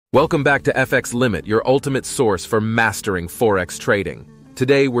Welcome back to FX Limit, your ultimate source for mastering Forex trading.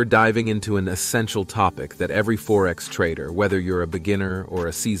 Today we're diving into an essential topic that every Forex trader, whether you're a beginner or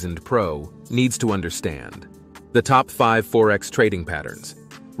a seasoned pro, needs to understand. The top 5 Forex trading patterns.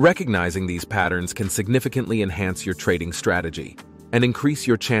 Recognizing these patterns can significantly enhance your trading strategy and increase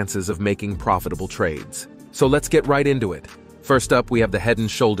your chances of making profitable trades. So let's get right into it. First up, we have the head and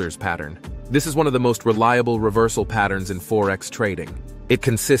shoulders pattern. This is one of the most reliable reversal patterns in Forex trading. It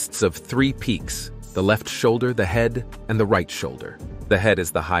consists of 3 peaks: the left shoulder, the head, and the right shoulder. The head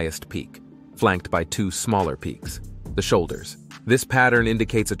is the highest peak, flanked by 2 smaller peaks, the shoulders. This pattern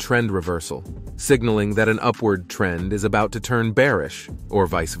indicates a trend reversal, signaling that an upward trend is about to turn bearish, or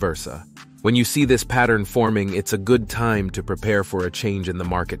vice versa. When you see this pattern forming, it's a good time to prepare for a change in the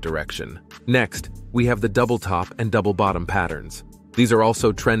market direction. Next, we have the double top and double bottom patterns. These are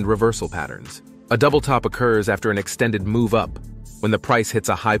also trend reversal patterns. A double top occurs after an extended move up, when the price hits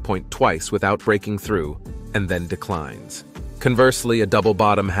a high point twice without breaking through, and then declines. Conversely, a double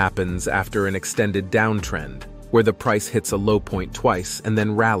bottom happens after an extended downtrend, where the price hits a low point twice and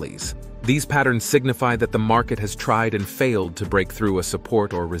then rallies. These patterns signify that the market has tried and failed to break through a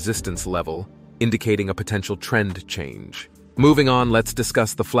support or resistance level, indicating a potential trend change. Moving on, let's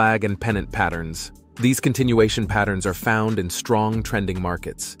discuss the flag and pennant patterns. These continuation patterns are found in strong trending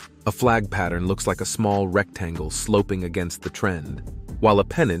markets. A flag pattern looks like a small rectangle sloping against the trend, while a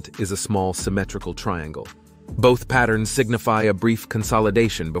pennant is a small symmetrical triangle. Both patterns signify a brief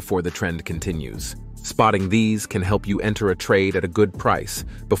consolidation before the trend continues. Spotting these can help you enter a trade at a good price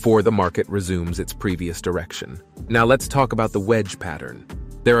before the market resumes its previous direction. Now let's talk about the wedge pattern.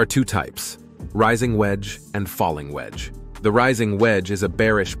 There are 2 types: rising wedge and falling wedge. The rising wedge is a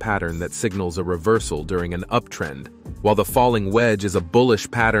bearish pattern that signals a reversal during an uptrend, while the falling wedge is a bullish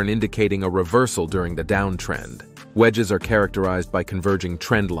pattern indicating a reversal during the downtrend. Wedges are characterized by converging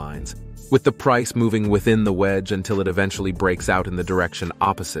trend lines, with the price moving within the wedge until it eventually breaks out in the direction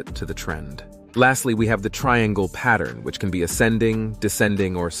opposite to the trend. Lastly, we have the triangle pattern, which can be ascending,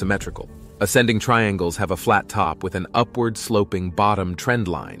 descending, or symmetrical. Ascending triangles have a flat top with an upward sloping bottom trend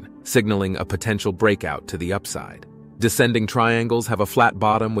line, signaling a potential breakout to the upside. Descending triangles have a flat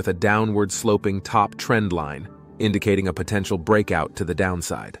bottom with a downward sloping top trend line, indicating a potential breakout to the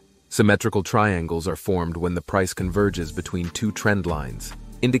downside. Symmetrical triangles are formed when the price converges between 2 trend lines,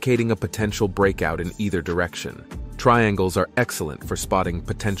 indicating a potential breakout in either direction. Triangles are excellent for spotting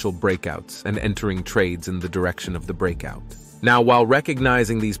potential breakouts and entering trades in the direction of the breakout. Now, while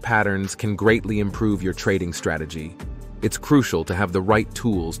recognizing these patterns can greatly improve your trading strategy, it's crucial to have the right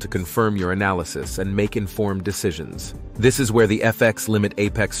tools to confirm your analysis and make informed decisions. This is where the FX Limit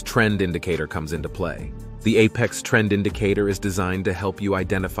Apex Trend Indicator comes into play. The Apex Trend Indicator is designed to help you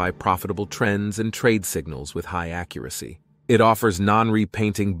identify profitable trends and trade signals with high accuracy. It offers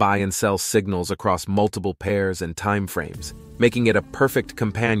non-repainting buy and sell signals across multiple pairs and time frames, making it a perfect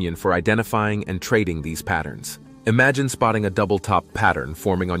companion for identifying and trading these patterns. Imagine spotting a double top pattern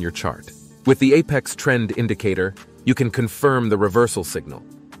forming on your chart. With the Apex Trend Indicator, you can confirm the reversal signal,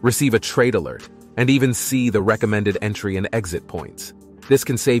 receive a trade alert, and even see the recommended entry and exit points. This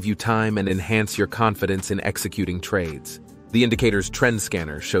can save you time and enhance your confidence in executing trades. The indicator's trend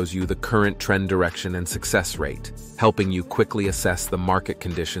scanner shows you the current trend direction and success rate, helping you quickly assess the market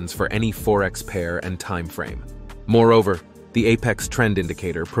conditions for any Forex pair and time frame. Moreover, the Apex Trend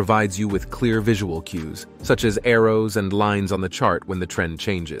Indicator provides you with clear visual cues, such as arrows and lines on the chart when the trend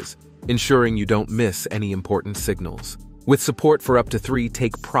changes, ensuring you don't miss any important signals. With support for up to 3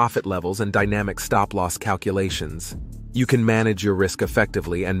 take-profit levels and dynamic stop-loss calculations, you can manage your risk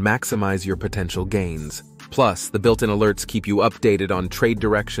effectively and maximize your potential gains. Plus, the built-in alerts keep you updated on trade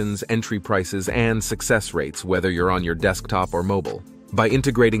directions, entry prices, and success rates, whether you're on your desktop or mobile. By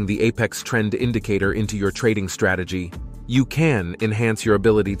integrating the Apex Trend Indicator into your trading strategy, you can enhance your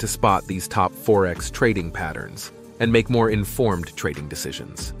ability to spot these top Forex trading patterns and make more informed trading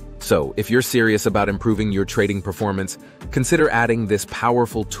decisions. So, if you're serious about improving your trading performance, consider adding this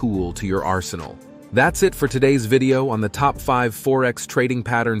powerful tool to your arsenal. That's it for today's video on the top 5 Forex trading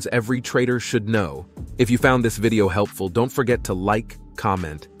patterns every trader should know. If you found this video helpful, don't forget to like,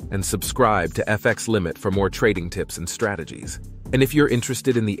 comment, and subscribe to FX Limit for more trading tips and strategies. And if you're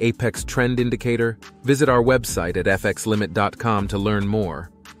interested in the Apex Trend Indicator, visit our website at fxlimit.com to learn more.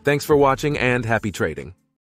 Thanks for watching and happy trading.